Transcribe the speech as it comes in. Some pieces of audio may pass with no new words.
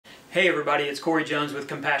Hey everybody, it's Cory Jones with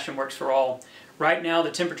Compassion Works for All. Right now the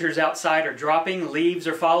temperatures outside are dropping, leaves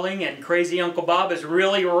are falling, and crazy Uncle Bob is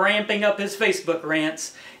really ramping up his Facebook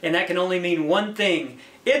rants. And that can only mean one thing: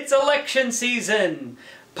 it's election season!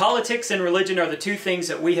 Politics and religion are the two things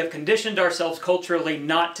that we have conditioned ourselves culturally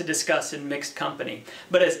not to discuss in mixed company.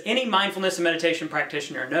 But as any mindfulness and meditation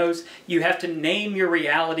practitioner knows, you have to name your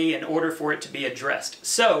reality in order for it to be addressed.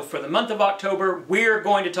 So, for the month of October, we're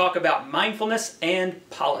going to talk about mindfulness and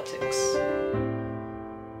politics.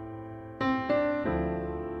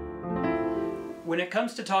 When it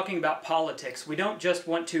comes to talking about politics, we don't just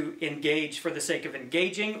want to engage for the sake of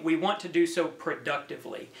engaging, we want to do so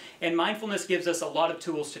productively. And mindfulness gives us a lot of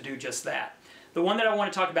tools to do just that. The one that I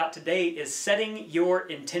want to talk about today is setting your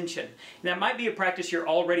intention. And that might be a practice you're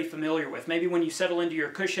already familiar with. Maybe when you settle into your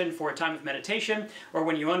cushion for a time of meditation, or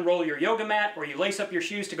when you unroll your yoga mat, or you lace up your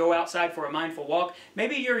shoes to go outside for a mindful walk.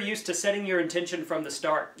 Maybe you're used to setting your intention from the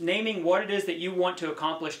start, naming what it is that you want to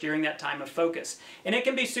accomplish during that time of focus. And it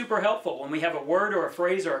can be super helpful when we have a word or a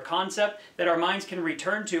phrase or a concept that our minds can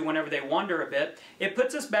return to whenever they wander a bit. It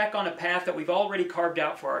puts us back on a path that we've already carved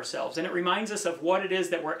out for ourselves, and it reminds us of what it is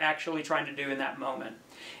that we're actually trying to do in that moment.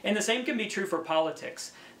 And the same can be true for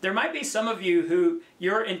politics. There might be some of you who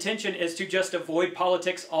your intention is to just avoid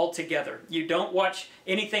politics altogether. You don't watch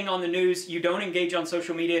anything on the news, you don't engage on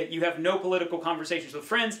social media, you have no political conversations with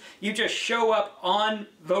friends, you just show up on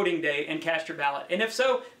voting day and cast your ballot. And if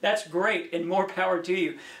so, that's great and more power to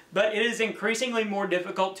you. But it is increasingly more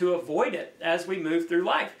difficult to avoid it as we move through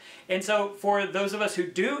life. And so for those of us who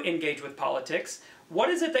do engage with politics,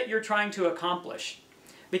 what is it that you're trying to accomplish?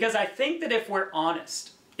 Because I think that if we're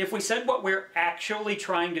honest, if we said what we're actually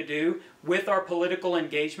trying to do with our political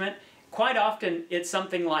engagement, quite often it's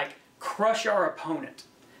something like crush our opponent,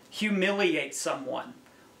 humiliate someone,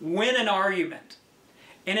 win an argument.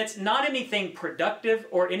 And it's not anything productive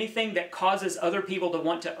or anything that causes other people to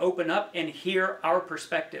want to open up and hear our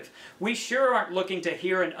perspective. We sure aren't looking to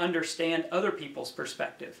hear and understand other people's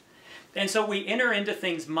perspective. And so we enter into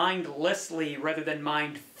things mindlessly rather than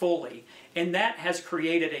mindfully. And that has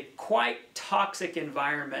created a quite toxic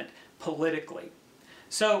environment politically.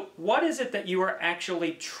 So what is it that you are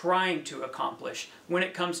actually trying to accomplish when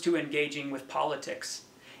it comes to engaging with politics?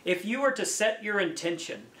 If you were to set your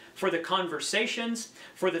intention for the conversations,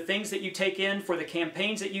 for the things that you take in, for the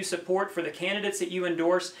campaigns that you support, for the candidates that you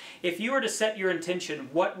endorse, if you were to set your intention,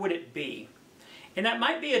 what would it be? And that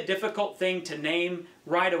might be a difficult thing to name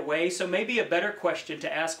right away, so maybe a better question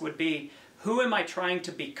to ask would be, who am I trying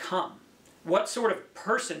to become? What sort of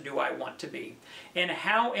person do I want to be? And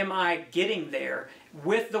how am I getting there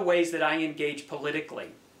with the ways that I engage politically?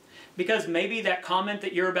 Because maybe that comment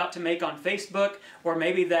that you're about to make on Facebook, or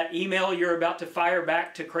maybe that email you're about to fire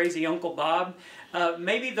back to crazy Uncle Bob,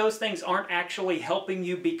 maybe those things aren't actually helping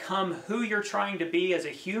you become who you're trying to be as a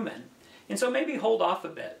human. And so maybe hold off a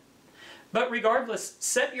bit. But regardless,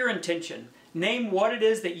 set your intention. Name what it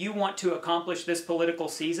is that you want to accomplish this political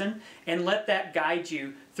season, and let that guide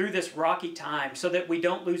you through this rocky time so that we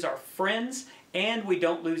don't lose our friends and we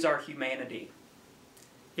don't lose our humanity.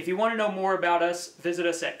 If you want to know more about us, visit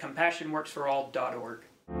us at compassionworksforall.org.